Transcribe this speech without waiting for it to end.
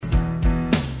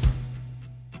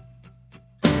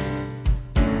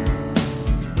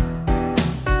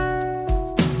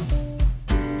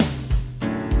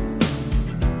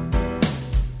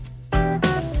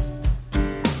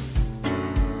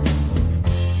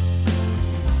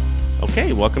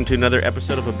Okay, welcome to another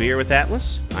episode of A Beer with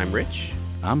Atlas. I'm Rich.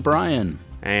 I'm Brian.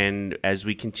 And as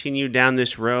we continue down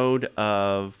this road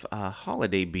of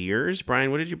holiday beers,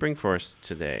 Brian, what did you bring for us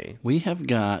today? We have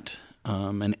got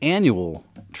an annual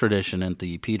tradition at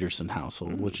the Peterson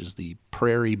household, which is the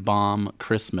Prarie Bomb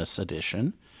Christmas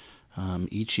edition.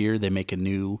 Each year they make a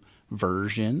new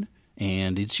version,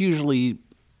 and it's usually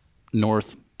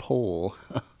North Pole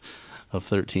of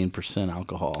 13%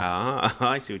 alcohol. Ah,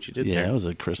 I see what you did there. Yeah, it was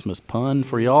a Christmas pun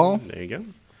for y'all. There you go.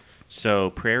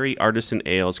 So, Prarie Artisan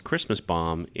Ales Christmas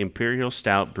Bomb Imperial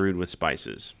Stout brewed with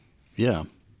spices. Yeah.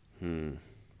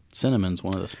 Cinnamon's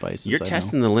one of the spices. You're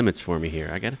testing the limits for me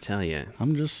here, I got to tell you.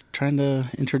 I'm just trying to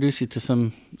introduce you to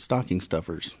some stocking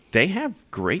stuffers. They have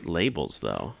great labels,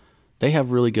 though. They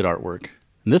have really good artwork.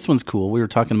 And this one's cool. We were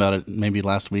talking about it maybe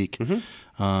last week.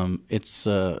 It's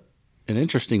an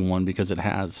interesting one because it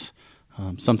has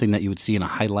something that you would see in a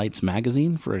highlights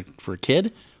magazine for a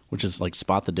kid, which is like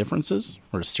Spot the Differences,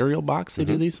 or a cereal box. They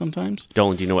do these sometimes.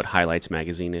 Dolan, do you know what Highlights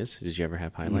magazine is? Did you ever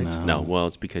have Highlights? No. Well,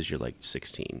 it's because you're like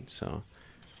 16, so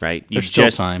right. There's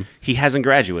still time. He hasn't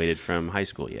graduated from high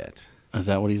school yet. Is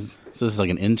that what he's? So this is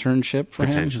like an internship for him.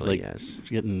 Potentially, He's like yes.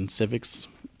 Getting civics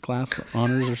class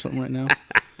honors or something right now.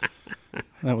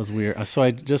 That was weird. So I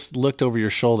just looked over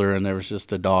your shoulder and there was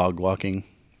just a dog walking.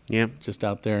 Yeah. Just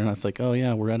out there, and I was like, "Oh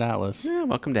yeah, we're at Atlas." Yeah,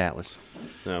 welcome to Atlas.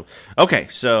 So, okay,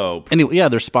 so Anyway, yeah,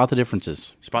 there's Spot the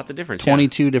Differences. Spot the Difference.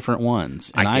 22 different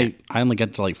ones, and I I only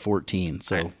get to like 14.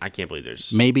 So I can't believe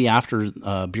there's maybe after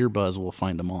Beer Buzz we'll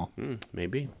find them all.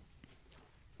 maybe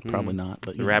Probably not,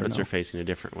 but the rabbits are facing a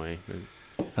different way.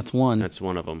 That's one. That's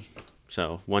one of them.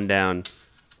 So one down,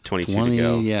 22 20, to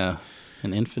go. yeah,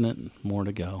 an infinite more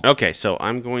to go. Okay, so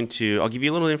I'll give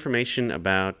you a little information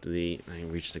about I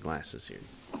reach the glasses here.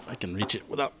 If I can reach it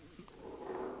without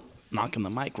knocking the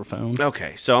microphone.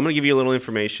 Okay, so I'm going to give you a little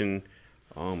information.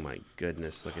 Oh, my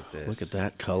goodness. Look at this. Look at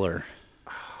that color.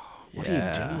 What are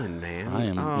you doing, man? I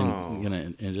am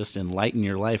going to just enlighten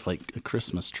your life like a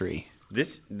Christmas tree.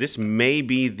 This may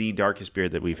be the darkest beer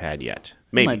that we've had yet.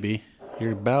 It Maybe. might be.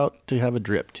 You're about to have a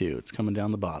drip, too. It's coming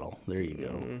down the bottle. There you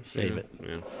go. Save it.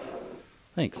 Yeah.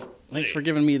 Thanks. Thanks for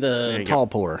giving me the tall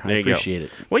pour. I appreciate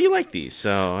it. Well, you like these,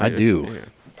 so I do. Yeah.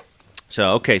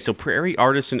 So, okay, so Prarie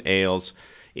Artisan Ales,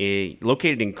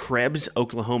 located in Krebs,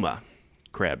 Oklahoma.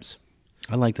 Krebs.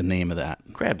 I like the name of that.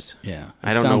 Krebs. Yeah.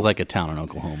 I It don't sounds know. like a town in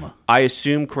Oklahoma. I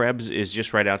assume Krebs is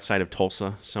just right outside of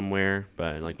Tulsa somewhere,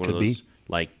 but like one Could of those, be.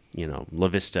 like, La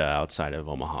Vista outside of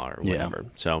Omaha or Yeah. whatever.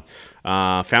 So,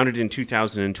 founded in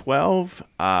 2012,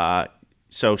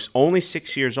 so only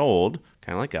 6 years old,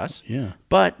 kind of like us. Yeah.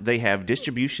 But they have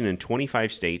distribution in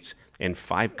 25 states and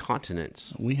 5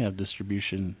 continents. We have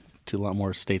distribution to a lot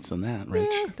more states than that,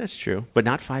 Rich. Yeah, that's true, but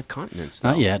not 5 continents.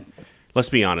 Though. Not yet. Let's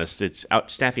be honest.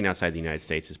 Staffing outside the United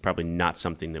States is probably not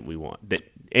something that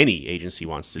any agency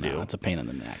wants to do. That's a pain in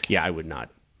the neck. Yeah, I would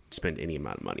not spend any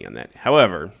amount of money on that.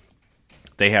 However,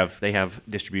 they have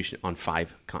distribution on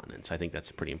 5 continents. I think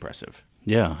that's pretty impressive.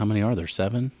 Yeah. How many are there?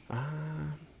 7?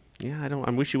 Yeah,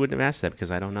 I wish you wouldn't have asked that because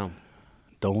I don't know.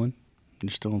 Dolan? You're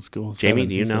still in school? Jamie, 7.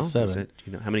 do you He know? says 7. Do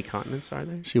you know how many continents are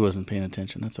there? She wasn't paying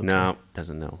attention. That's okay. No,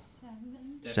 doesn't know.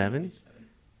 7?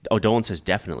 Oh, Dolan says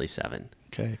definitely 7.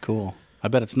 Okay, cool. I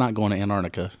bet it's not going to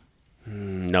Antarctica.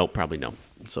 No, probably no.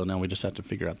 So now we just have to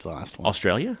figure out the last one.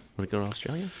 Australia? Want to go to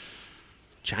Australia?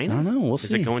 China? I don't know. We'll Is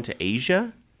see. it going to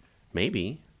Asia?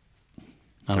 Maybe.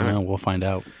 I don't know. We'll find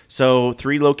out. So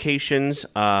 3 locations: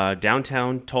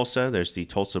 downtown Tulsa. There's the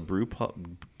Tulsa Brew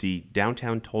Pub, the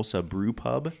downtown Tulsa Brew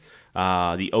Pub,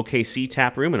 the OKC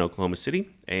Tap Room in Oklahoma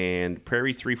City, and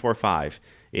Prarie 345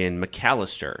 in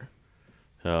McAllister.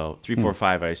 So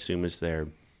 345, I assume, is their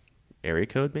area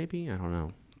code. Maybe, I don't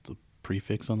know. The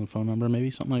prefix on the phone number,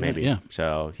 maybe something like Maybe. that. Yeah.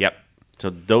 So yep.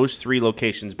 So those 3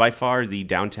 locations, by far, the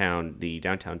downtown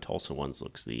Tulsa ones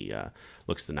looks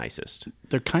the nicest.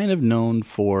 They're kind of known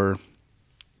for,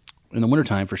 in the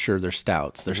wintertime for sure, their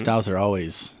stouts. Their stouts are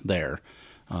always there.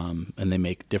 And they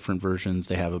make different versions.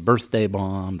 They have a birthday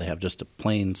bomb. They have just a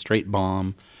plain straight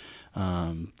bomb.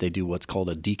 They do what's called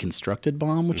a deconstructed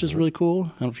bomb, which is really cool. I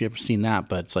don't know if you've ever seen that,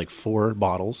 but it's like 4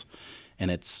 bottles. And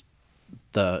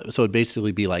so it'd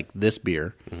basically be like this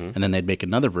beer. And then they'd make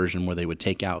another version where they would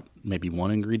take out maybe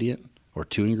 1 ingredient or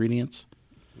 2 ingredients.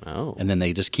 Oh. And then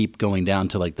they just keep going down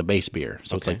to like the base beer.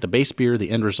 So it's like the base beer, the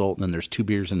end result, and then there's 2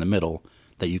 beers in the middle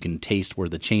that you can taste where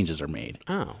the changes are made.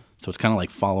 Oh. So it's kind of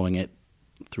like following it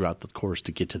throughout the course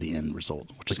to get to the end result,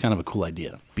 which is kind of a cool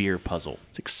idea. Beer puzzle.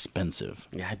 It's expensive.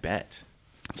 Yeah, I bet.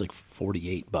 It's like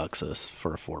 $48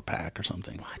 for a 4-pack or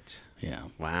something. What? Yeah.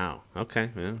 Wow.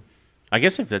 Okay. Yeah. I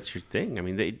guess if that's your thing, I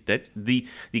mean, the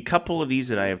couple of these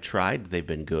that I have tried, they've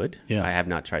been good. Yeah. I have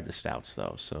not tried the stouts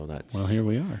though, so that's Well, here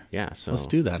we are. yeah. So let's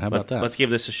do that. How about that? Let's give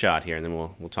this a shot here, and then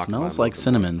we'll talk. About it Smells a like little bit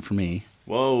cinnamon for me.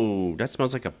 more. Whoa, that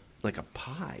smells like a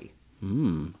pie.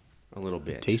 A little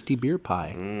bit. Tasty beer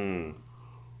pie.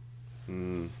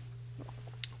 Oh,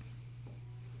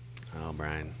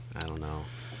 Brian, I don't know.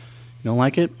 You don't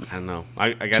like it? I don't know.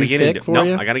 I got to Too get thick into. for No,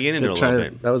 you? I got to get into it a Try little it.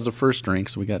 bit. That was the first drink,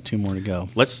 so we got 2 more to go.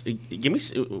 Let's give me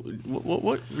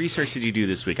what research did you do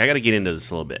this week? I got to get into this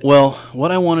a little bit. Well,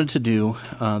 what I wanted to do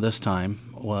this time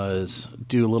was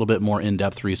do a little bit more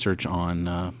in-depth research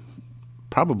on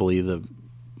probably the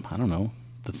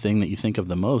thing that you think of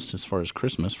the most as far as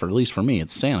Christmas. For at least for me,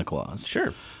 it's Santa Claus.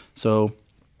 Sure. So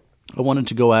I wanted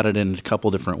to go at it in a couple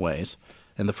different ways.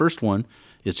 And the first one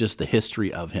is just the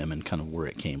history of him and kind of where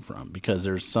it came from. Because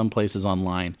there's some places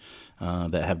online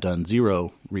that have done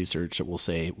zero research that will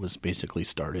say it was basically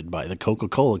started by the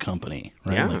Coca-Cola Company.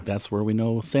 Right? Yeah. Like that's where we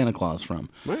know Santa Claus from.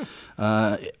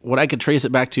 Wow. What I could trace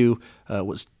it back to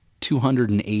was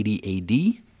 280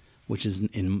 A.D., which is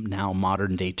in now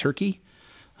modern-day Turkey.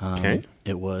 Okay.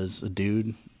 It was a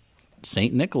dude,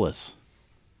 Saint Nicholas,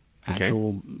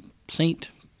 actual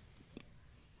saint.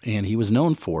 And he was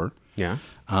known for Yeah.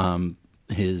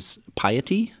 his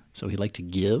piety, so he liked to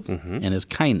give, and his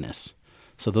kindness.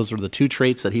 So those were the 2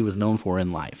 traits that he was known for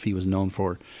in life. He was known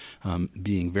for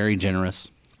being very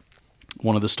generous.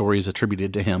 One of the stories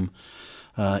attributed to him,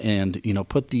 and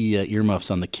put the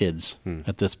earmuffs on the kids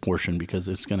at this portion because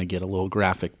it's going to get a little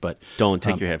graphic. But Don't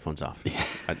take your headphones off.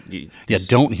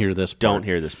 Don't hear this part. Don't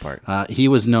hear this part. He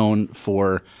was known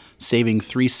for saving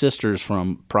 3 sisters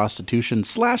from prostitution /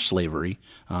 slavery.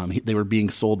 They were being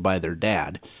sold by their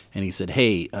dad. And he said,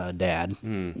 hey, Dad,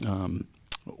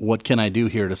 what can I do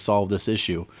here to solve this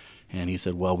issue? And he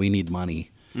said, well, we need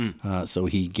money. So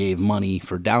he gave money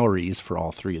for dowries for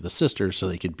all 3 of the sisters so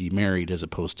they could be married as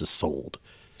opposed to sold.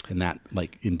 And that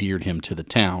endeared him to the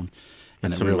town.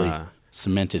 And it really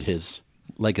cemented his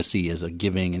legacy as a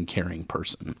giving and caring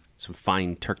person. Some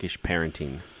fine Turkish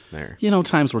parenting there.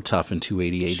 Times were tough in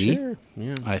 280 AD, Sure.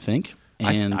 Yeah. I think.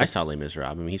 And I saw Les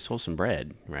Miserables. I mean, he sold some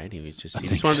bread, right? He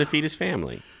just wanted to feed his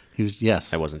family. he was,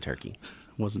 yes. That wasn't turkey.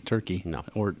 Wasn't Turkey. No.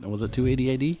 Or was it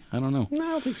 280 AD? I don't know. No,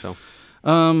 I don't think so.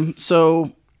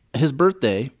 So his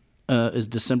birthday is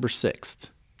December 6th.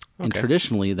 And Okay.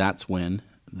 traditionally, that's when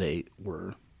they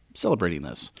were celebrating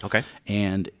this. Okay.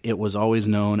 And it was always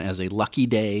known as a lucky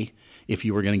day if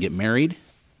you were going to get married.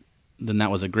 Then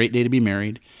that was a great day to be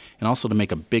married. And also to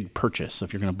make a big purchase. So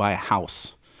if you're going to buy a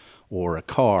house or a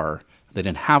car, they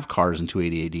didn't have cars in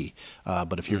 280 AD.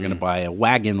 But if you're going to buy a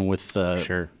wagon with,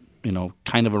 Sure.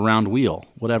 kind of a round wheel,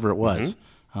 whatever it was,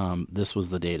 this was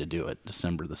the day to do it,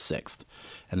 December the 6th.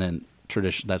 And then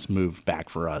that's moved back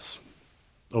for us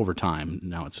over time.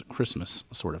 Now it's a Christmas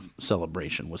sort of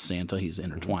celebration with Santa. He's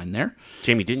intertwined there.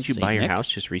 Jamie, didn't you Saint buy your Nick. house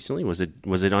just recently? Was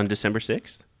it on December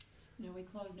 6th? No, we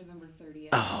closed November 30th.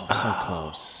 Oh, so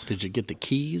close. Did you get the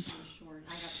keys? Short. I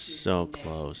got to So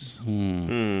close.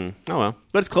 Oh, well.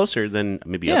 But it's closer than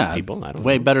maybe other people. I don't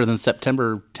way know. better than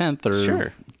September 10th or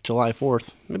Sure. July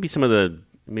 4th. Maybe some of the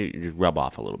maybe just rub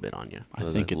off a little bit on you. I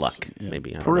think it's luck.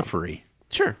 Maybe. I don't know. periphery.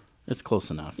 Sure. It's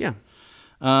close enough. Yeah.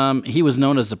 He was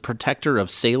known as a protector of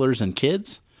sailors and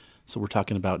kids. So we're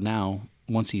talking about now,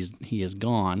 once he is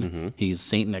gone, he's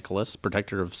Saint Nicholas,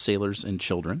 protector of sailors and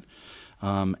children.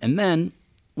 And then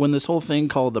when this whole thing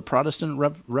called the Protestant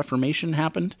Reformation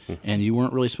happened, and you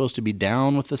weren't really supposed to be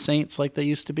down with the saints like they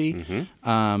used to be,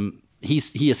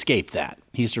 he escaped that.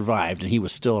 He survived, and he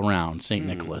was still around, Saint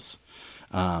Nicholas.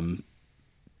 And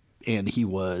he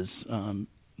was...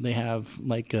 they have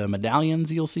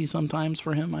medallions you'll see sometimes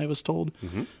for him, I was told.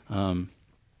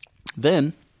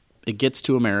 Then it gets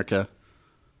to America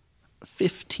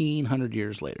 1,500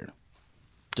 years later,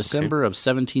 December of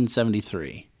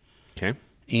 1773. Okay.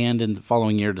 And in the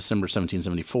following year, December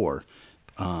 1774,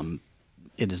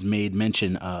 it is made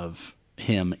mention of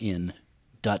him in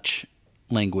Dutch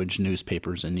language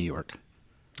newspapers in New York.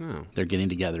 Oh. They're getting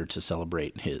together to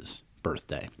celebrate his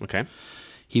birthday. Okay.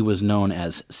 He was known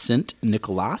as Sint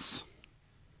Nicolaas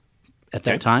at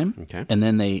that time. Okay. And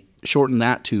then they shortened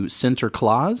that to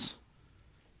Sinterklaas.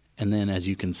 And then, as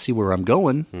you can see where I'm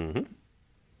going,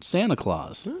 Santa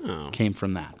Claus came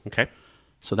from that. Okay.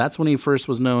 So that's when he first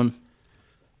was known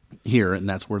here, and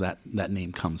that's where that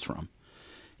name comes from.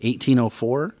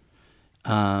 1804.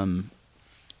 In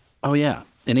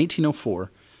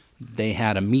 1804, they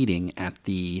had a meeting at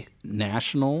the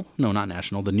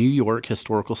the New York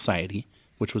Historical Society,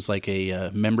 which was like a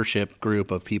membership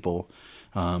group of people,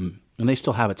 and they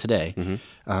still have it today.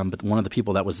 But one of the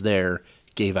people that was there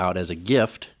gave out as a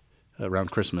gift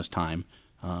around Christmas time,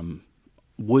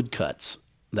 woodcuts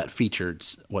that featured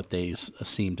what they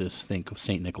seemed to think of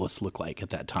St. Nicholas looked like at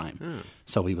that time.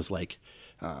 So he was like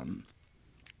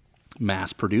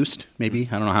mass produced, maybe.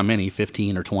 I don't know how many,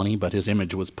 15 or 20, but his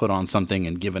image was put on something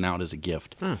and given out as a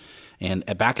gift. And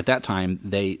back at that time,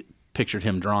 they pictured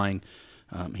him drawing.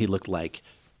 He looked like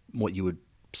what you would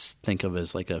think of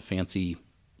as like a fancy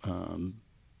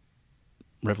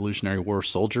Revolutionary War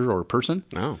soldier or person.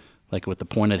 Oh. Like with the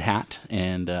pointed hat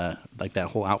and like that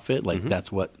whole outfit. Like that's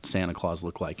what Santa Claus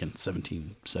looked like in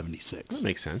 1776. That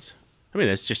makes sense. I mean,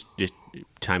 that's just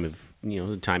time of,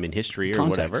 time in history or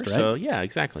Context, whatever. right? So, yeah,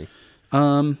 exactly.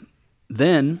 Then,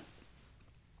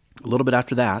 a little bit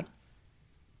after that,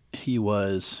 he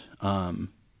was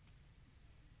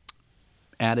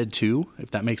added to,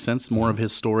 if that makes sense. More of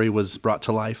his story was brought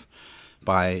to life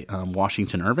by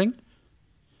Washington Irving,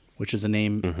 which is a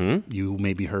name you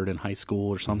maybe heard in high school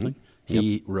or something.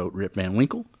 He wrote Rip Van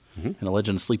Winkle and The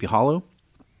Legend of Sleepy Hollow,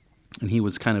 and he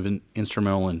was kind of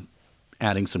instrumental in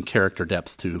adding some character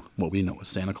depth to what we know as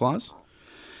Santa Claus.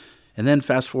 And then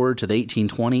fast forward to the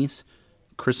 1820s,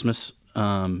 Christmas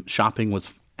shopping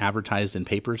was advertised in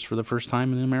papers for the first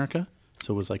time in America.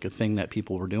 So it was like a thing that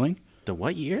people were doing. The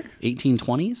what year?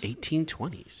 1820s.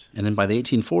 1820s. And then by the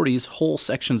 1840s, whole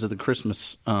sections of the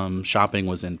Christmas shopping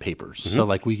was in papers. So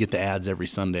like we get the ads every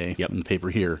Sunday in the paper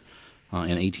here.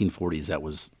 In the 1840s, that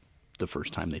was the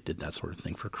first time they did that sort of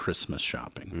thing for Christmas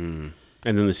shopping.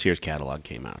 And then the Sears catalog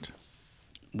came out.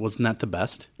 Wasn't that the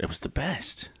best? It was the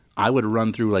best. I would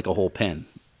run through like a whole pen,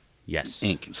 Yes.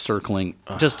 ink, circling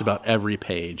just about every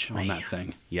page on that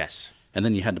thing. Yes. And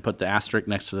then you had to put the asterisk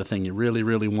next to the thing you really,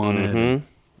 really wanted.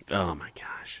 Oh, my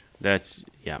gosh. That's,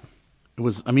 yeah. It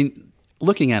was, I mean,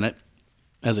 looking at it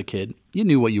as a kid, you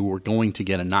knew what you were going to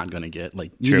get and not going to get.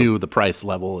 Like, you True. knew the price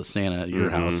level of Santa at your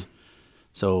house.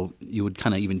 So you would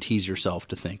kind of even tease yourself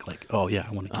to think, like, oh, yeah,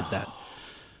 I want to get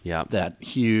Yeah. that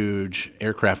huge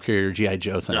aircraft carrier G.I.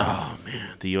 Joe thing. Oh,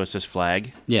 man. The USS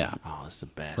Flag. Yeah. Oh, that's the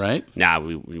best. Right? Nah,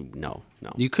 no.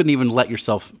 You couldn't even let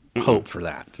yourself hope for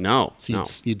that. No. So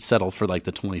you'd settle for like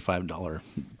the $25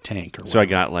 tank or whatever. So I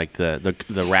got like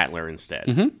the Rattler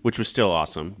instead, which was still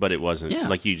awesome, but it wasn't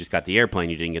like you just got the airplane.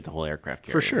 You didn't get the whole aircraft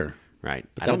carrier. For sure. Right.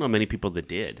 I don't know many people that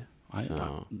did.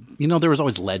 There was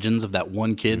always legends of that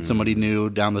one kid somebody knew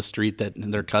down the street that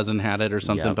their cousin had it or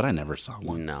something, but I never saw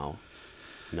one. No.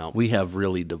 We have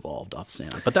really devolved off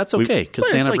Santa, but that's okay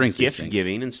because Santa like brings gift these things.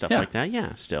 giving and stuff like that.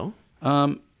 Yeah, still.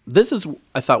 This is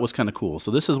I thought was kind of cool. So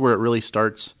this is where it really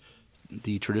starts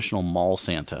the traditional mall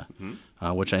Santa,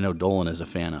 which I know Dolan is a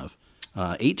fan of.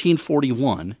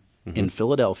 1841 in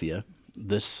Philadelphia,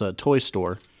 this toy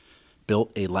store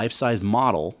built a life-size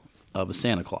model of a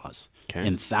Santa Claus,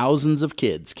 and thousands of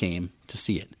kids came to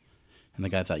see it. And the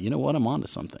guy thought, you know what, I'm onto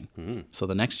something. So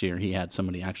the next year he had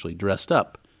somebody actually dressed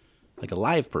up like a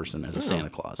live person as a Santa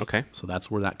Claus. Okay. So that's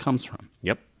where that comes from.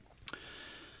 Yep.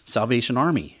 Salvation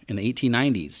Army in the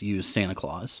 1890s used Santa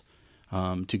Claus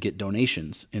to get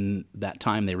donations. In that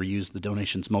time, they were used the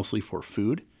donations mostly for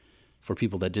food. For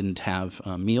people that didn't have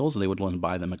meals, they would want to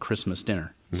buy them a Christmas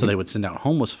dinner. So they would send out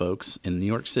homeless folks in New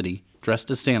York City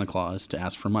dressed as Santa Claus to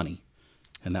ask for money.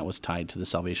 And that was tied to the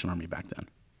Salvation Army back then.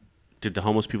 Did the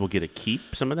homeless people get to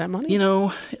keep some of that money? You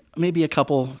know, maybe a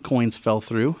couple coins fell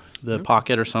through the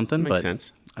pocket or something. Makes but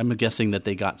sense. I'm guessing that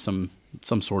they got some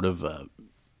sort of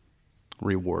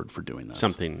reward for doing this.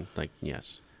 Something like,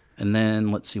 yes. And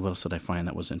then let's see, what else did I find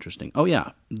that was interesting? Oh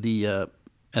yeah,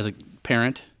 as a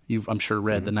parent, you've I'm sure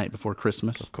read The Night Before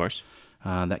Christmas. Of course.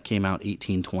 That came out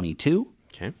 1822.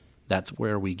 Okay. That's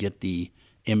where we get the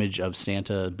image of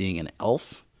Santa being an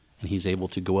elf, and he's able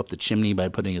to go up the chimney by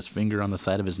putting his finger on the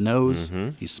side of his nose.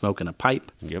 He's smoking a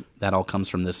pipe. Yep. That all comes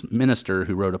from this minister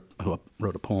who wrote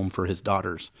a poem for his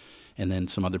daughters, and then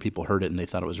some other people heard it and they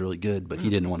thought it was really good, but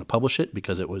he didn't want to publish it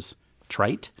because it was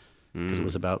trite, because it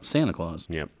was about Santa Claus.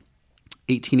 Yep.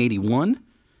 1881,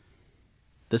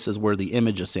 this is where the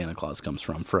image of Santa Claus comes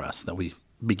from for us, that we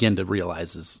begin to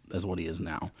realize as what he is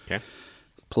now. Okay.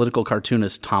 Political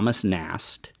cartoonist Thomas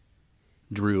Nast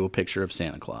drew a picture of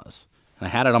Santa Claus. And I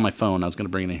had it on my phone. I was going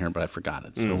to bring it in here, but I forgot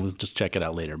it. So we'll just check it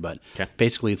out later. But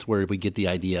basically, it's where we get the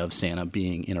idea of Santa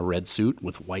being in a red suit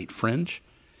with white fringe.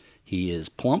 He is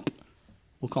plump.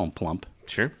 We'll call him plump.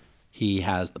 Sure. He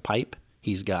has the pipe.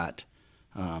 He's got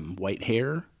white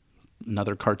hair.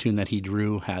 Another cartoon that he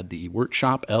drew had the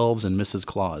workshop, elves, and Mrs.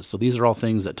 Claus. So these are all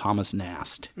things that Thomas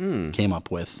Nast came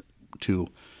up with to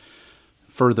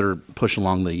further push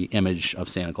along the image of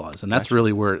Santa Claus. And that's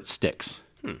really where it sticks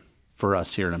for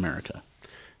us here in America.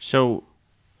 So,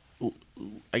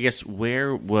 I guess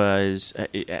where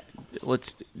did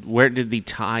the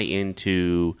tie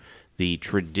into the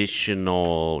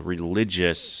traditional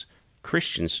religious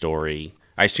Christian story.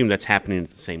 I assume that's happening at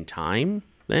the same time.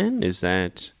 Then is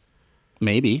that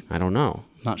Maybe. I don't know,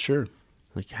 Not sure.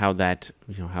 like how that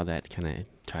kind of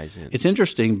ties in. It's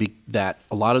interesting that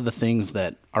a lot of the things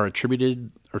that are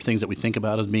attributed or things that we think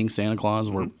about as being Santa Claus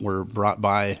were brought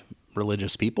by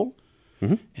religious people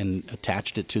and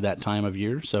attached it to that time of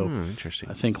year. So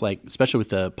Interesting. I think, like, especially with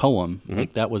the poem,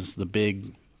 like that was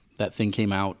that thing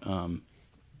came out in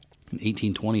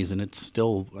 1820s, and it's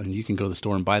still, I mean, you can go to the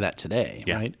store and buy that today,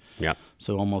 Yeah. right? Yeah.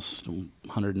 So almost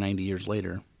 190 years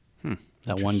later,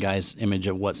 that one guy's image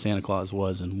of what Santa Claus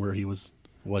was and what he was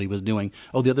doing.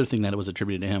 Oh, the other thing that it was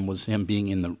attributed to him was him being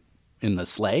in the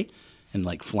sleigh and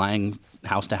like flying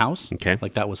house to house. Okay.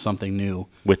 Like that was something new.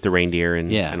 With the reindeer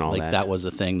and all like that. that was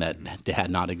a thing that had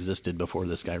not existed before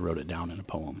this guy wrote it down in a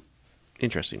poem.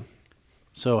 Interesting.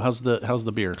 So how's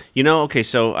the beer? Okay,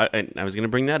 so I was going to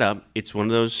bring that up. It's one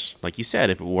of those, like you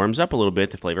said, if it warms up a little bit,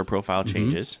 the flavor profile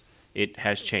changes. It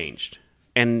has changed.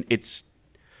 And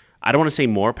I don't want to say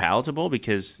more palatable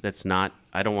because that's not,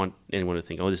 I don't want anyone to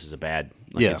think, oh, this is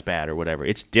it's bad or whatever.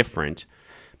 It's different,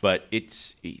 but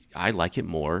I like it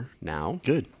more now.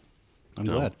 Good. I'm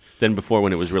glad. Than before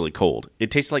when it was really cold.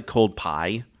 It tastes like cold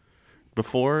pie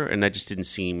before, and that just didn't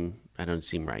seem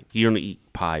right. You don't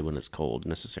eat pie when it's cold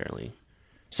necessarily.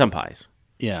 Some pies.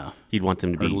 Yeah. You'd want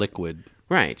them to be liquid.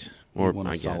 Right. Or You want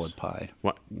a I guess solid pie.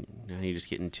 What? Now you're just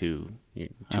getting too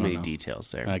many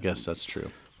details there. I guess that's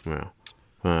true.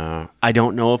 Well, I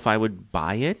don't know if I would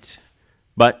buy it,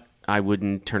 but I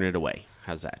wouldn't turn it away.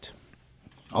 How's that?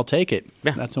 I'll take it.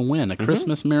 Yeah. That's a win. A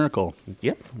Christmas miracle.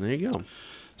 Yep. There you go.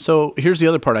 So here's the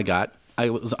other part I got.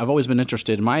 I've always been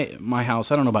interested in my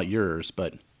house. I don't know about yours,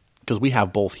 but because we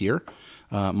have both here.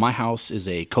 My house is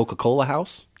a Coca-Cola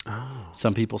house. Oh.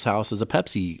 Some people's house is a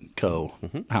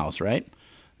PepsiCo house, right?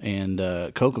 And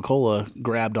Coca-Cola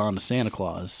grabbed on to Santa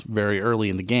Claus very early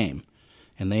in the game,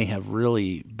 and they have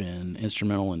really been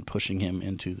instrumental in pushing him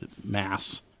into the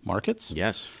mass markets.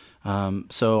 Yes.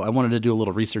 So I wanted to do a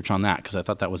little research on that because I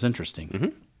thought that was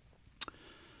interesting.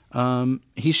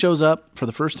 He shows up for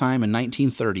the first time in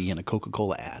 1930 in a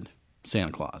Coca-Cola ad,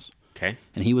 Santa Claus. Okay.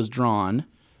 And he was drawn,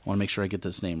 I want to make sure I get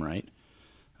this name right.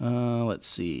 Let's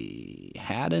see.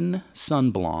 Haddon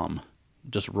Sundblom.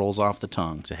 Just rolls off the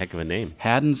tongue. It's a heck of a name.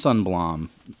 Haddon Sundblom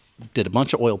did a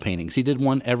bunch of oil paintings. He did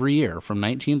one every year from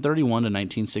 1931 to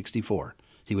 1964.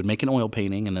 He would make an oil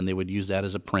painting, and then they would use that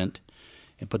as a print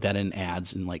and put that in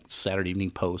ads in like Saturday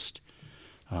Evening Post,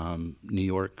 New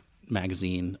York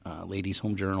Magazine, Ladies'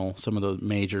 Home Journal, some of the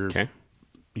major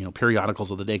periodicals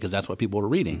of the day because that's what people were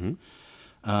reading.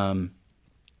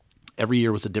 Every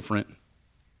year was a different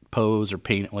pose or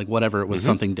paint, like whatever. It was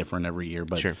something different every year,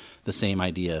 but the same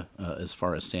idea as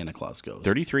far as Santa Claus goes.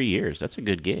 33 years. That's a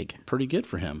good gig. Pretty good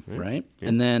for him, right? Yeah.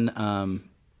 And then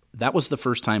that was the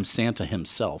first time Santa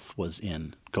himself was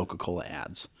in Coca-Cola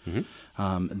ads.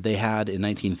 They had, in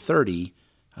 1930,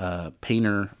 a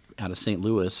painter out of St.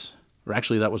 Louis, or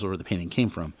actually that was where the painting came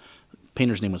from. The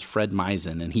painter's name was Fred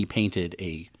Misen, and he painted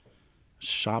a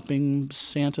shopping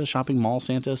mall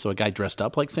Santa, so a guy dressed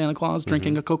up like Santa Claus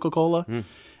drinking a Coca-Cola.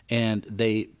 And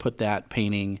they put that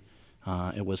painting,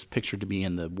 it was pictured to be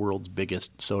in the world's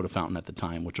biggest soda fountain at the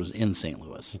time, which was in St.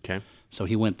 Louis. Okay. So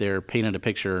he went there, painted a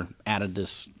picture, added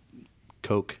this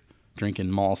Coke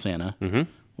drinking mall Santa,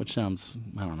 which sounds,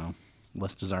 I don't know,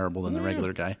 less desirable than the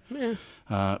regular guy. Yeah.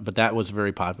 But that was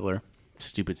very popular.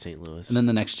 Stupid St. Louis. And then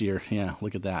the next year,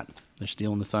 look at that. They're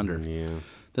stealing the thunder. Yeah.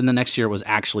 Then the next year was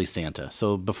actually Santa.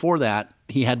 So before that,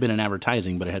 he had been in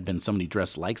advertising, but it had been somebody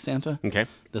dressed like Santa. Okay.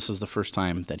 This is the first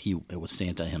time that it was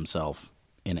Santa himself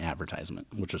in advertisement,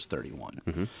 which was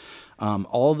 31.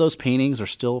 All of those paintings are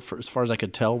still, as far as I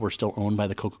could tell, were still owned by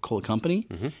the Coca-Cola Company.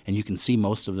 And you can see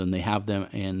most of them. They have them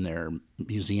in their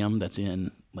museum that's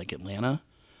in like Atlanta.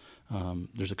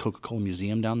 There's a Coca-Cola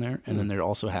museum down there. And then they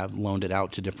also have loaned it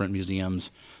out to different museums,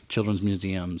 children's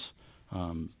museums,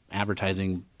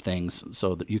 advertising things,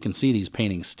 so that you can see these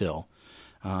paintings still.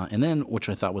 And then, which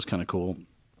I thought was kind of cool,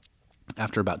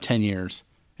 after about 10 years,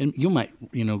 and you might,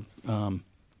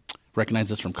 recognize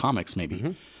this from comics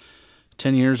maybe,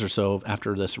 10 years or so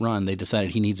after this run, they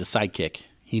decided he needs a sidekick.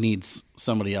 He needs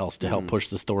somebody else to help push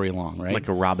the story along, right? Like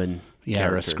a Robin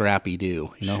character. Or a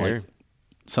Scrappy-Doo. Like,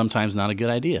 sometimes not a good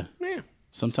idea. Yeah.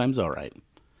 Sometimes all right.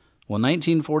 Well, in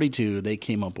 1942, they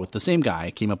came up with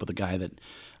a guy that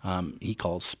he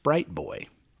calls Sprite Boy,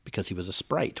 because he was a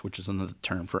sprite, which is another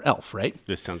term for elf, right?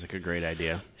 This sounds like a great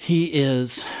idea. He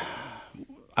is,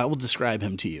 I will describe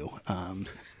him to you.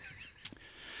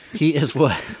 He is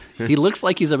he looks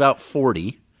like he's about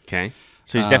 40. Okay.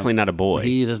 So he's definitely not a boy.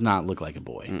 He does not look like a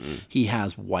boy. Mm-mm. He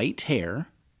has white hair.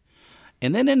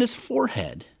 And then in his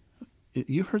forehead,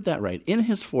 you heard that right. In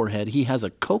his forehead, he has a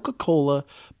Coca-Cola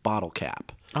bottle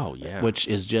cap. Oh, yeah. Which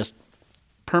is just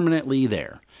permanently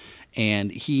there.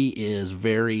 And he is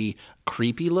very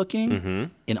creepy looking. Mm-hmm.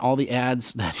 In all the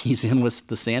ads that he's in with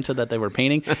the Santa that they were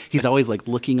painting, he's always like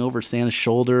looking over Santa's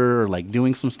shoulder or like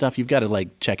doing some stuff. You've got to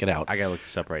like check it out. I got to look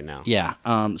this up right now. Yeah.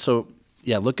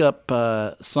 Look up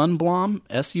Sunblom,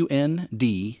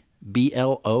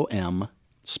 Sundblom,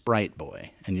 Sprite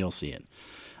Boy, and you'll see it.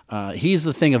 He's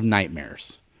the thing of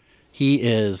nightmares. He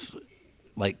is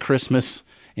like Christmas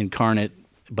incarnate,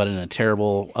 but in a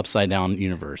terrible upside-down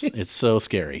universe. It's so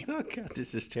scary. Oh, God,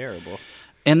 this is terrible.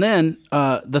 And then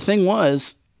the thing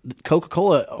was,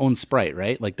 Coca-Cola owns Sprite,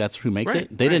 right? Like, that's who makes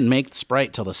it. They didn't make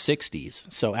Sprite till the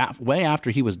 60s. So way after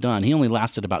he was done, he only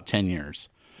lasted about 10 years.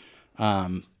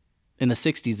 In the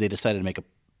 60s, they decided to make a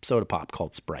soda pop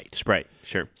called Sprite. Sprite,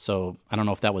 sure. So I don't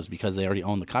know if that was because they already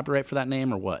owned the copyright for that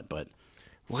name or what, but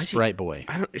Sprite Boy.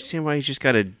 I don't understand why he's just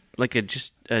got to, look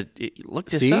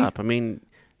this up. I mean...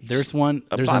 There's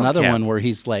another one where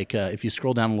he's like, if you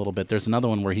scroll down a little bit, there's another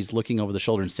one where he's looking over the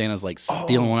shoulder and Santa's like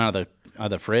stealing one out of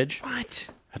the fridge. What?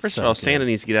 First of all, Santa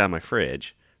needs to get out of my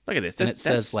fridge. Look at this. And it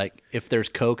says like, if there's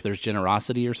Coke, there's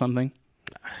generosity or something.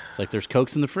 It's like, there's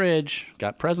Cokes in the fridge.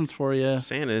 Got presents for you.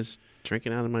 Santa's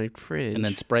drinking out of my fridge. And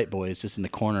then Sprite Boy is just in the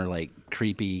corner, like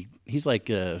creepy. He's like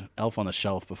Elf on the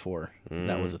Shelf before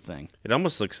that was a thing. It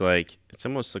almost looks like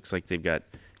they've got.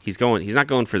 He's not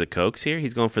going for the Cokes here.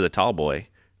 He's going for the tall boy.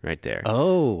 Right there.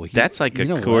 Oh, that's like a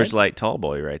Coors Light tall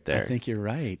boy right there. I think you're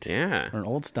right. Yeah, or an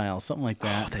old style, something like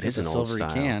that. Oh, that is an old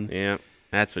style. Can. Yeah,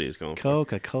 that's what he was going for.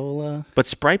 Coca-Cola. But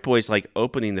Sprite Boy's like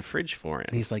opening the fridge for him.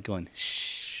 And he's like going,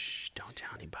 "Shh, don't tell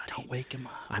anybody. Don't wake him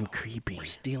up. I'm creepy. We're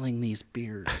stealing these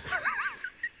beers."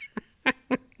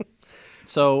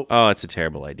 So, it's a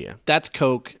terrible idea. That's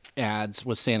Coke ads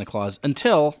with Santa Claus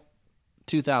until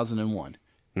 2001.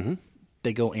 Mm-hmm.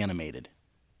 They go animated,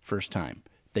 first time.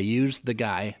 They use the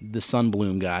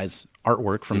Sunbloom guy's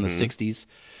artwork from the 60s.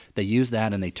 They use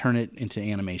that and they turn it into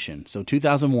animation. So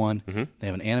 2001, they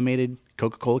have an animated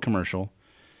Coca-Cola commercial,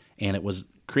 and it was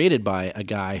created by a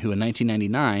guy who in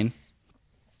 1999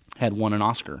 had won an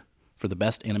Oscar for the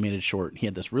best animated short. He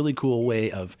had this really cool way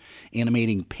of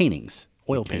animating paintings,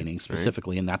 oil paintings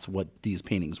specifically, and that's what these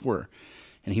paintings were.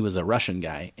 And he was a Russian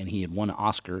guy, and he had won an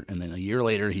Oscar, and then a year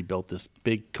later he built this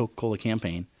big Coca-Cola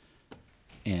campaign,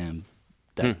 and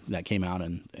that came out,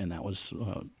 and that was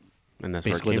and that's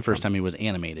basically the first time he was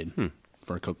animated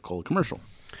for a Coca-Cola commercial.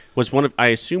 I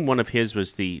assume one of his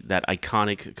was that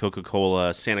iconic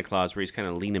Coca-Cola Santa Claus where he's kind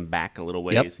of leaning back a little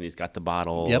ways and he's got the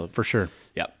bottle. Yep, for sure.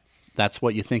 Yep. That's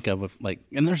what you think of like,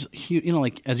 and there's,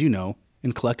 like, as you know,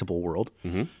 in collectible world,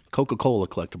 Coca-Cola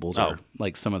collectibles are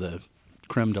like some of the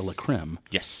creme de la creme.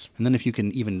 Yes. And then if you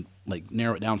can even like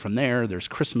narrow it down from there, there's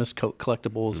Christmas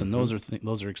collectibles, and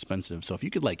those are expensive. So if you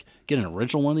could like get an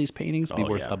original one of these paintings, it'd be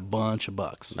worth a bunch of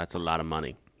bucks. That's a lot of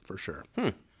money for sure.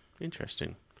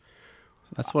 Interesting.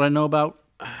 That's what I know about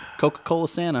Coca-Cola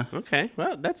Santa. Okay,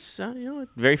 well that's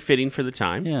very fitting for the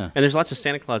time. Yeah. And there's lots of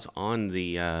Santa Claus on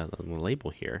the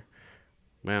label here.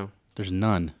 Well, there's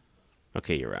none.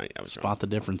 Okay, you're right. I was Spot wrong. the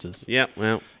differences. Yeah,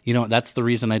 well. That's the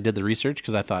reason I did the research,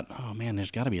 because I thought, oh, man,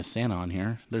 there's got to be a Santa on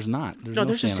here. There's not.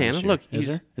 There's a Santa. Look. Is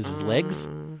there? Is his legs?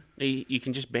 You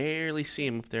can just barely see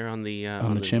him up there on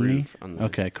the chimney? Roof,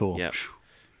 okay, cool. Yep.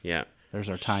 Yeah. There's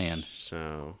our tie-in.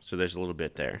 So there's a little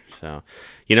bit there. So,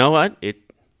 you know what? It's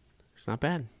not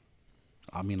bad.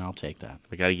 I mean, I'll take that.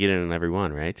 We got to get it on every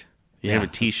one, right? Yeah. We have a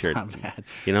T-shirt. It's not bad.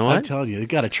 You know what? I'm telling you, you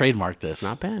got to trademark this. It's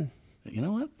not bad. You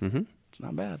know what? Mm-hmm. It's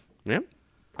not bad. Yep.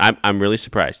 I'm really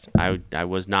surprised. I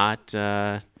was not.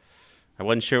 I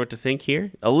wasn't sure what to think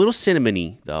here. A little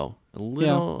cinnamony though. A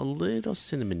little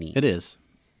cinnamony. It is.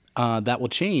 That will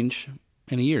change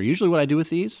in a year. Usually, what I do with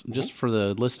these, just for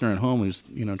the listener at home who's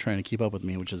trying to keep up with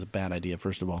me, which is a bad idea.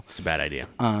 First of all, it's a bad idea.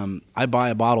 I buy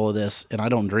a bottle of this and I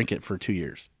don't drink it for 2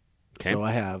 years. Okay. So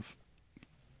I have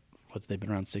they've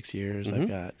been around 6 years. I've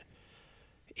got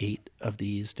 8 of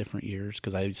these different years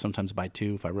because I sometimes buy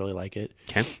 2 if I really like it.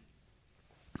 Okay.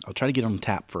 I'll try to get them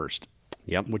tapped first.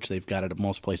 Yep. Which they've got it at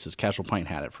most places. Casual Pint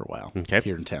had it for a while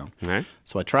here in town. All right.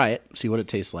 So I try it, see what it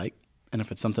tastes like, and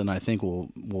if it's something I think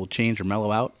will change or mellow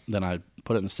out, then I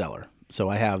put it in the cellar. So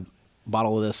I have a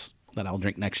bottle of this that I'll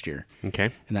drink next year.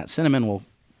 Okay. And that cinnamon will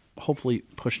hopefully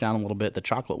push down a little bit. The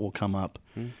chocolate will come up,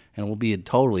 and it will be a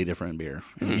totally different beer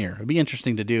in a year. It'd be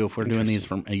interesting to do if we're doing these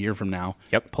from a year from now.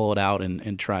 Yep. Pull it out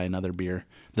and try another beer,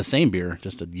 the same beer,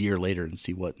 just a year later, and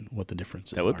see what the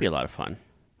difference is. That would be a lot of fun.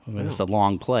 I mean, it's a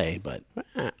long play, but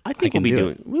I think can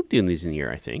do we'll be doing these in a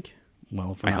year, I think.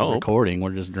 well, if we're I not hope. recording,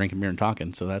 we're just drinking beer and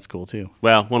talking, so that's cool too.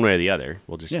 Well, one way or the other.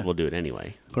 We'll do it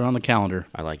anyway. Put it on the calendar.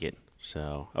 I like it.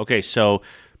 So, okay, so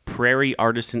Prarie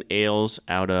Artisan Ales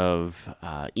out of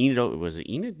Enid. Was it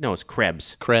Enid? No, it's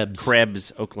Krebs.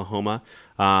 Krebs, Oklahoma.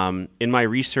 In my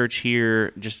research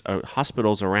here, just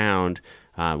hospitals around,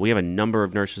 we have a number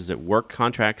of nurses that work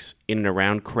contracts in and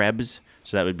around Krebs.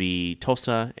 So that would be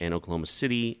Tulsa and Oklahoma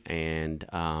City. And,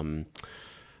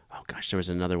 there was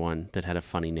another one that had a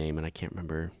funny name, and I can't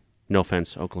remember. No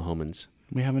offense, Oklahomans.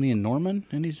 We have any in Norman?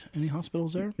 Any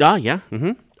hospitals there? Yeah.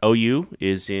 Mm-hmm. OU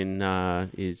is in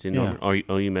Norman,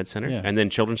 OU Med Center, and then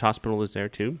Children's Hospital is there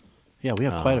too. Yeah, we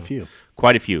have quite a few.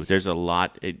 Quite a few. There's a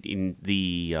lot. In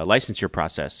the licensure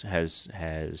process has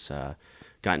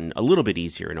gotten a little bit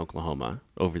easier in Oklahoma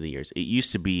over the years. It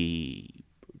used to be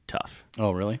tough.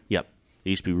 Oh, really? Yep. It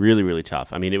used to be really, really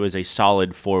tough. I mean, it was a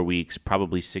solid 4 weeks,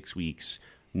 probably 6 weeks,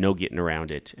 no getting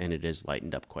around it, and it has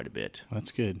lightened up quite a bit.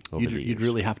 That's good. Over the You'd years.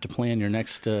 really have to plan your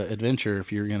next adventure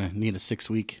if you're going to need a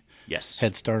 6-week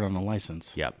head start on a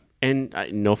license. Yep. And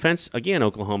no offense, again,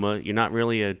 Oklahoma, you're not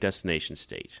really a destination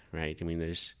state, right? I mean,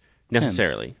 there's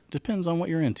necessarily. Depends on what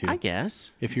you're into. I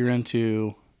guess. If you're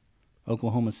into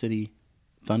Oklahoma City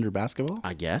Thunder basketball.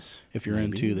 I guess. If you're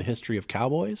into the history of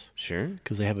Cowboys. Sure.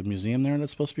 Because they have a museum there that's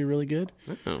supposed to be really good.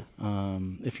 Oh.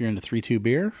 If you're into 3-2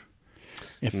 beer.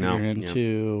 If you're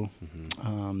into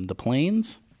the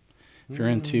plains. If you're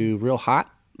into real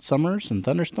hot summers and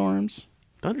thunderstorms.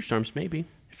 Thunderstorms, maybe.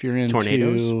 If you're into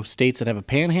tornadoes, states that have a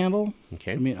panhandle.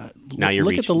 Okay. I mean, now you're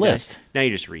look reaching. at the list. Now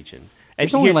you're just reaching.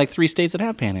 There's only like 3 states that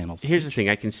have panhandles. Here's the thing.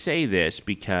 I can say this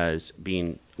because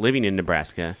living in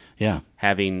Nebraska,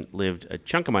 having lived a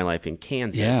chunk of my life in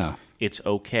Kansas, it's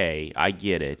okay. I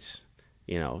get it.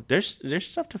 You know, there's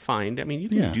stuff to find. I mean, you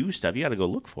can do stuff. You got to go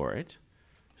look for it.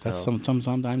 That's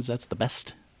sometimes that's the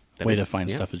best way to find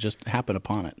stuff is just happen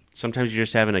upon it. Sometimes you're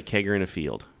just having a kegger in a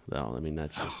field, though. I mean,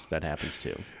 that happens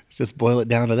too. Just boil it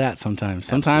down to that sometimes.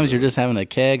 Sometimes you're just having a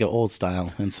keg of old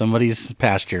style in somebody's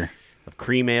pasture. Of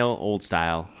cream ale, old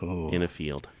style, in a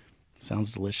field.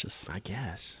 Sounds delicious. I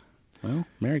guess. Well,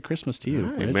 Merry Christmas to you.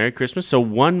 Right, Merry Christmas. So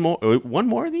one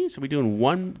more of these? Are we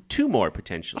doing 2 more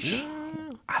potentially?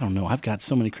 I don't know. I've got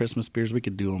so many Christmas beers. We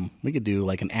could do them. We could do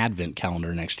like an Advent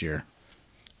calendar next year.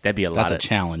 That'd be That's a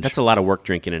challenge. That's a lot of work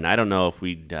drinking, and I don't know if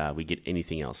we get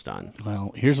anything else done.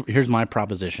 Well, here's my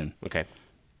proposition. Okay.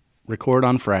 Record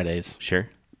on Fridays. Sure.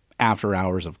 After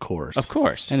hours, of course. Of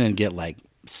course. And then get like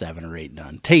 7 or 8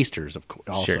 done. Tasters, of course.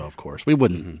 Also, sure. Of course. We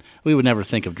wouldn't. We would never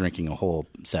think of drinking a whole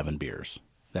 7 beers.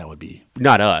 That would be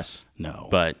not us. No.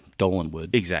 But Dolan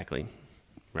would. Exactly.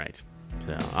 Right.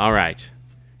 So, all right.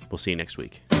 We'll see you next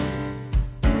week.